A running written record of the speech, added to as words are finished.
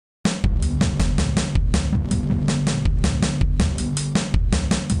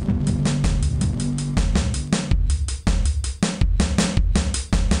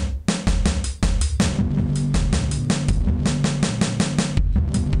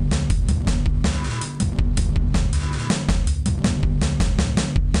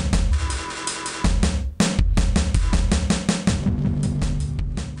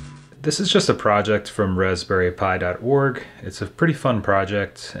This is just a project from raspberrypi.org. It's a pretty fun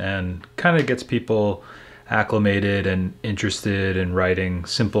project and kind of gets people acclimated and interested in writing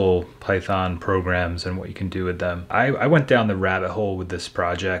simple Python programs and what you can do with them. I went down the rabbit hole with this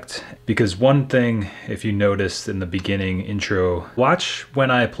project because one thing, if you noticed in the beginning intro, watch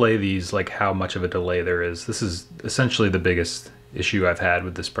when I play these, like how much of a delay there is. This is essentially the biggest issue I've had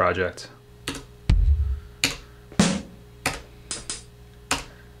with this project.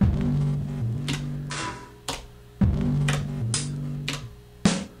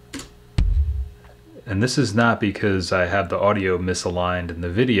 And this is not because I have the audio misaligned in the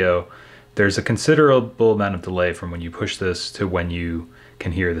video. There's a considerable amount of delay from when you push this to when you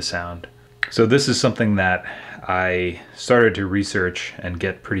can hear the sound. So this is something that I started to research and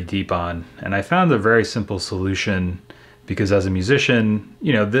get pretty deep on. And I found a very simple solution because as a musician,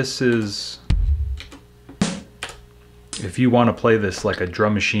 you know, this is, if you want to play this like a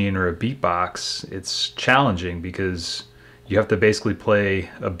drum machine or a beatbox, it's challenging because you have to basically play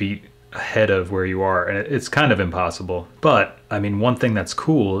a beat ahead of where you are, and it's kind of impossible. But I mean, one thing that's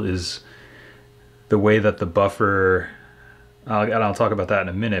cool is the way that the buffer, I'll talk about that in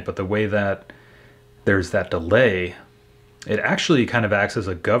a minute, but the way that there's that delay, it actually kind of acts as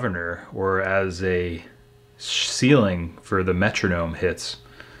a governor or as a ceiling for the metronome hits,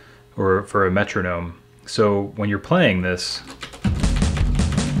 or for a metronome. So when you're playing this,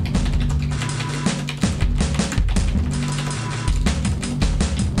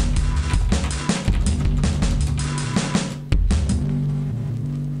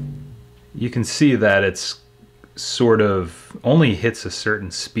 you can see that it's sort of only hits a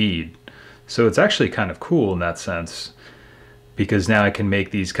certain speed. So it's actually kind of cool in that sense, because now I can make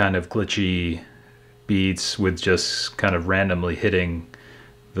these kind of glitchy beats with just kind of randomly hitting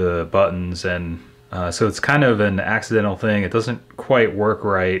the buttons. And so it's kind of an accidental thing. It doesn't quite work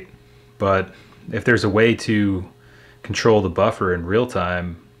right, but if there's a way to control the buffer in real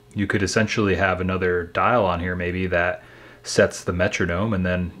time, you could essentially have another dial on here maybe that sets the metronome, and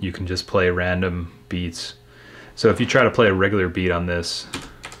then you can just play random beats. So if you try to play a regular beat on this,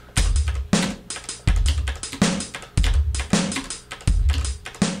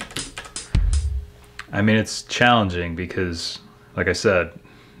 I mean, it's challenging because, like I said,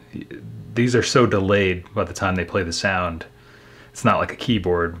 these are so delayed by the time they play the sound. It's not like a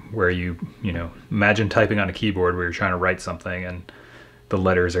keyboard where you know, imagine typing on a keyboard where you're trying to write something and the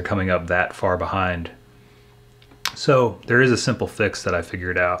letters are coming up that far behind. So there is a simple fix that I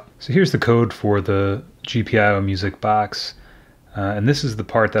figured out. So here's the code for the GPIO music box. And this is the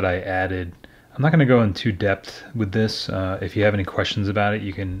part that I added. I'm not going to go in too depth with this. If you have any questions about it,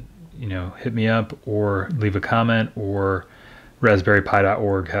 you can, you know, hit me up or leave a comment, or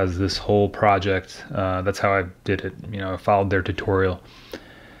raspberrypi.org has this whole project. That's how I did it. You know, I followed their tutorial.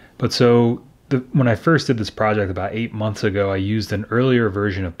 But so when I first did this project about 8 months ago, I used an earlier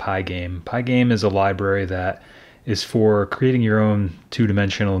version of Pygame. Pygame is a library that is for creating your own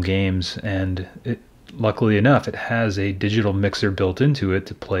two-dimensional games, and luckily enough, it has a digital mixer built into it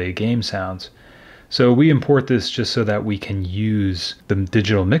to play game sounds. So we import this just so that we can use the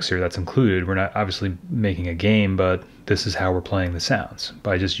digital mixer that's included. We're not obviously making a game, but this is how we're playing the sounds,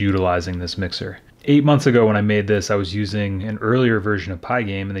 by just utilizing this mixer. 8 months ago when I made this, I was using an earlier version of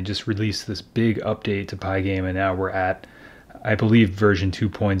Pygame, and they just released this big update to Pygame, and now we're at, I believe, version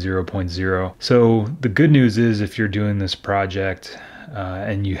 2.0.0. So the good news is, if you're doing this project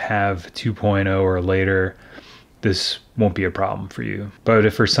and you have 2.0 or later, this won't be a problem for you. But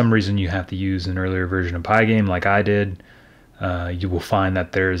if for some reason you have to use an earlier version of Pygame like I did, you will find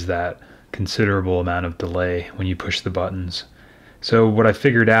that there's that considerable amount of delay when you push the buttons. So what I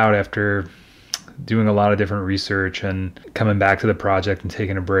figured out after doing a lot of different research and coming back to the project and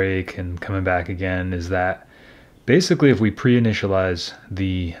taking a break and coming back again is that basically, if we pre-initialize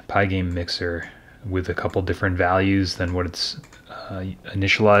the Pygame mixer with a couple different values than what it's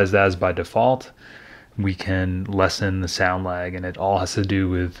initialized as by default, we can lessen the sound lag, and it all has to do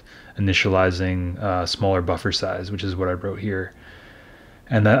with initializing smaller buffer size, which is what I wrote here.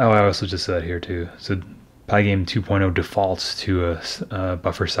 And that, oh, I also just said here too. So Pygame 2.0 defaults to a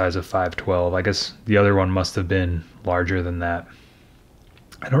buffer size of 512. I guess the other one must have been larger than that.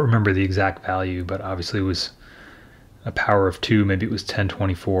 I don't remember the exact value, but obviously it was a power of 2, maybe it was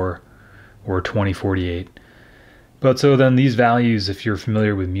 1024 or 2048. But so then these values, if you're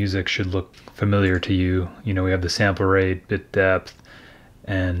familiar with music, should look familiar to you. You know, we have the sample rate, bit depth,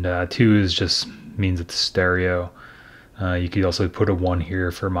 and 2 is just means it's stereo. You could also put a 1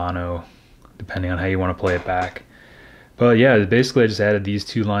 here for mono, depending on how you want to play it back. But yeah, basically I just added these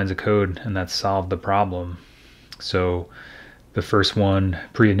 2 lines of code and that solved the problem. So The first one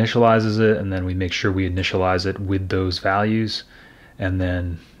pre-initializes it, and then we make sure we initialize it with those values, and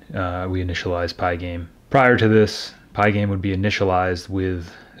then we initialize Pygame. Prior to this, Pygame would be initialized with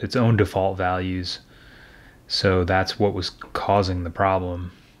its own default values, so that's what was causing the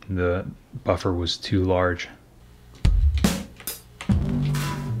problem. The buffer was too large.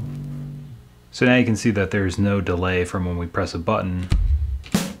 So now you can see that there's no delay from when we press a button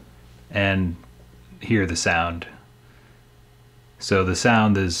and hear the sound. So the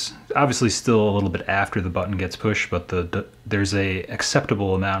sound is obviously still a little bit after the button gets pushed, but there's a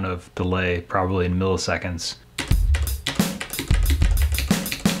acceptable amount of delay, probably in milliseconds.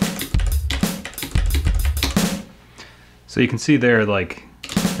 So you can see there, like,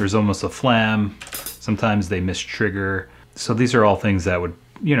 there's almost a flam. Sometimes they mistrigger. So these are all things that would,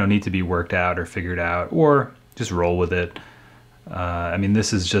 you know, need to be worked out or figured out, or just roll with it. I mean,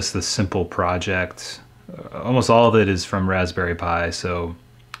 this is just a simple project. Almost all of it is from Raspberry Pi, so,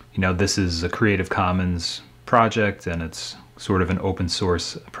 you know, this is a Creative Commons project, and it's sort of an open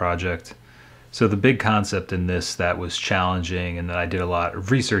source project. So the big concept in this that was challenging and that I did a lot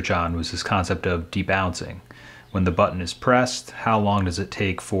of research on was this concept of debouncing. When the button is pressed, how long does it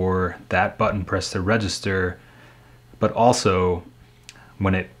take for that button press to register, but also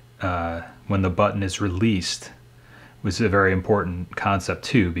when the button is released was a very important concept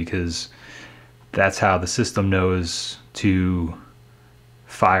too, because that's how the system knows to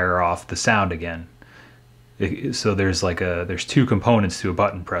fire off the sound again. So there's two components to a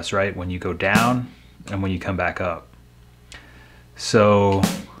button press, right? When you go down and when you come back up. So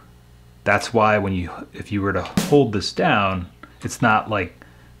that's why if you were to hold this down, it's not like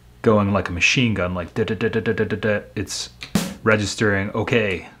going like a machine gun, like da da da da da da da. It's registering,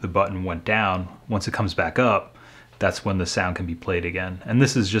 okay, the button went down. Once it comes back up, that's when the sound can be played again. And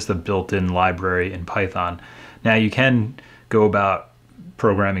this is just a built-in library in Python. Now you can go about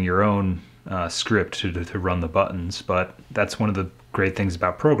programming your own script to run the buttons, but that's one of the great things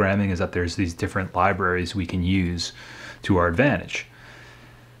about programming, is that there's these different libraries we can use to our advantage.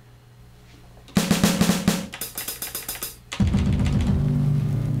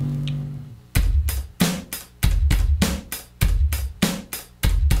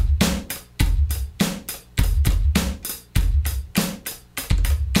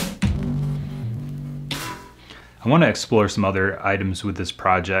 I want to explore some other items with this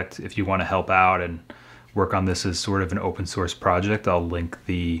project. If you want to help out and work on this as sort of an open source project, I'll link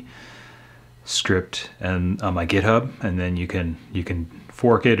the script and on my GitHub, and then you can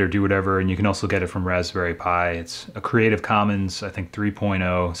fork it or do whatever, and you can also get it from Raspberry Pi. It's a Creative Commons, I think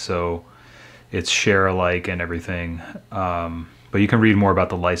 3.0, so it's share alike and everything. But you can read more about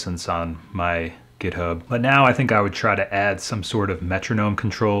the license on my GitHub. But now I think I would try to add some sort of metronome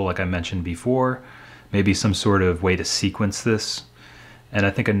control, like I mentioned before. Maybe some sort of way to sequence this. And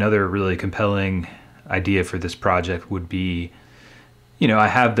I think another really compelling idea for this project would be, you know, I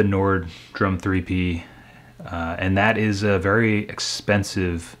have the Nord Drum 3P, and that is a very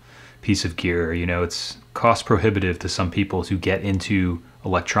expensive piece of gear. You know, it's cost prohibitive to some people to get into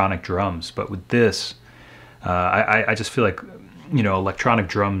electronic drums. But with this, I just feel like, you know, electronic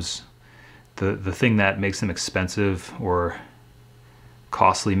drums, the thing that makes them expensive or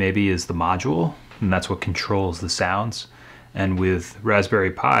costly maybe is the module. And that's what controls the sounds. And with Raspberry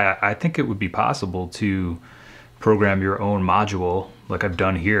Pi, I think it would be possible to program your own module, like I've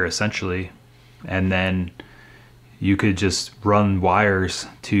done here essentially, and then you could just run wires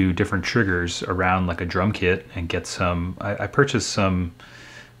to different triggers around like a drum kit and get some. I purchased some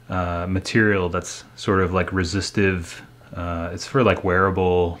material that's sort of like resistive. It's for like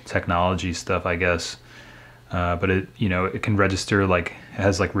wearable technology stuff, I guess. But it, you know, it can register, like it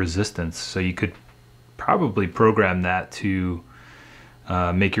has like resistance, so you could probably program that to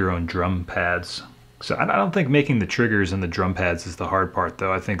make your own drum pads. So I don't think making the triggers and the drum pads is the hard part,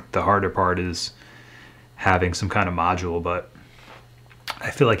 though. I think the harder part is having some kind of module. But I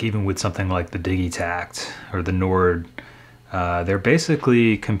feel like even with something like the Digitact or the Nord, they're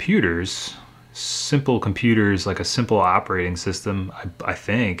basically computers, simple computers, like a simple operating system, I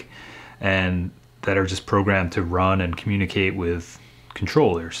think, and that are just programmed to run and communicate with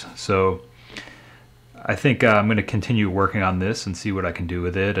controllers. So I think I'm going to continue working on this and see what I can do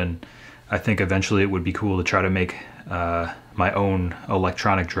with it. And I think eventually it would be cool to try to make my own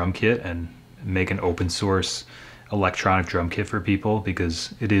electronic drum kit and make an open source electronic drum kit for people,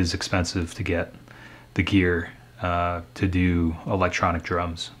 because it is expensive to get the gear to do electronic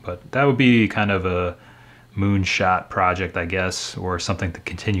drums. But that would be kind of a moonshot project, I guess, or something to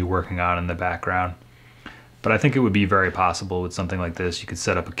continue working on in the background. But I think it would be very possible with something like this. You could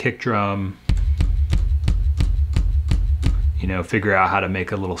set up a kick drum, you know, figure out how to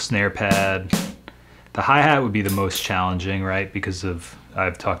make a little snare pad. The hi-hat would be the most challenging, right? Because of,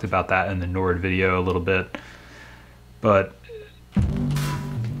 I've talked about that in the Nord video a little bit. But,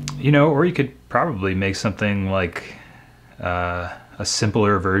 you know, or you could probably make something like a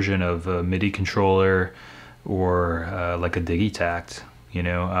simpler version of a MIDI controller, or like a Digitact, you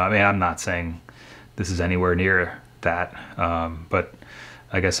know. I mean, I'm not saying this is anywhere near that, but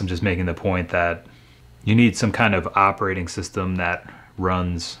I guess I'm just making the point that you need some kind of operating system that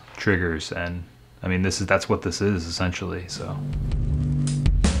runs triggers, and I mean, that's what this is essentially. So